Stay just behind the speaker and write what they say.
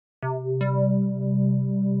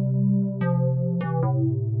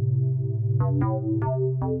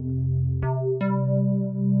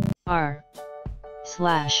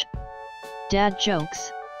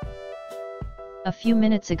r/DadJokes. A few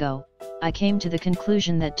minutes ago, I came to the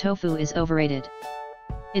conclusion that tofu is overrated.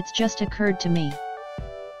 It's just occurred to me.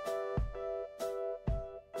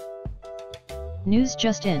 News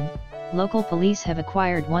just in, local police have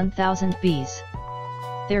acquired 1,000 bees.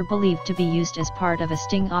 They're believed to be used as part of a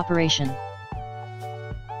sting operation.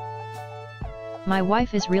 My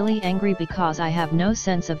wife is really angry because I have no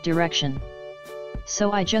sense of direction.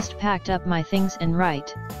 So I just packed up my things and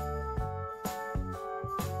right.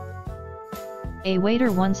 A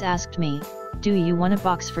waiter once asked me, "Do you want a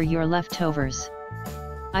box for your leftovers?"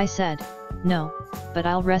 I said, "No, but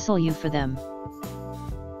I'll wrestle you for them."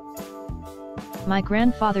 My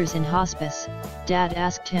grandfather's in hospice. Dad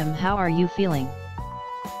asked him, "How are you feeling?"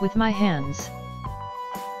 "With my hands."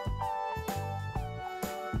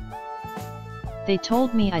 They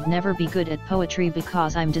told me I'd never be good at poetry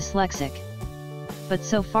because I'm dyslexic. But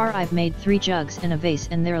so far I've made 3 jugs and a vase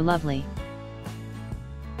and they're lovely.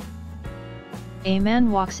 A man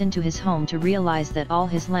walks into his home to realize that all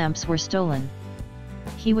his lamps were stolen.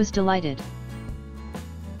 He was delighted.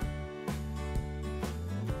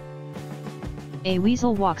 A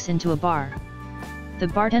weasel walks into a bar. The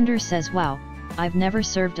bartender says, "Wow, I've never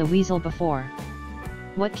served a weasel before.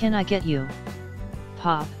 What can I get you?"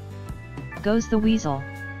 "Pop." Goes the weasel.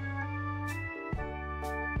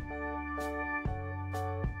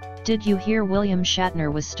 Did you hear William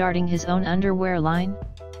Shatner was starting his own underwear line?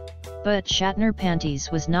 But Shatner Panties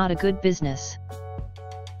was not a good business.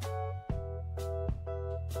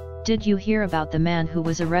 Did you hear about the man who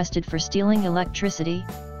was arrested for stealing electricity?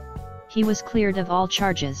 He was cleared of all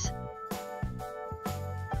charges.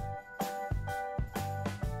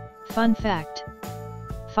 Fun fact: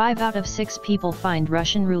 5 out of 6 people find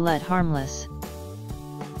Russian roulette harmless.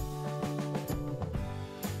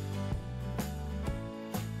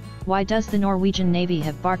 Why does the Norwegian Navy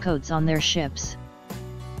have barcodes on their ships?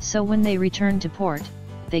 So when they return to port,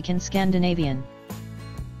 they can Scandinavian.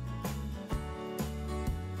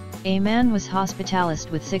 A man was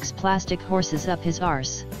hospitalized with 6 plastic horses up his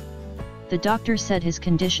arse. The doctor said his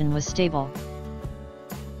condition was stable.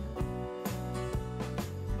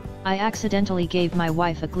 I accidentally gave my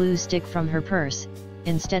wife a glue stick from her purse,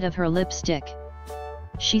 instead of her lipstick.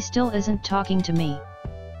 She still isn't talking to me.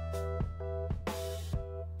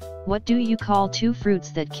 What do you call 2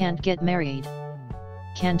 fruits that can't get married?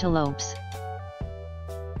 Cantaloupes.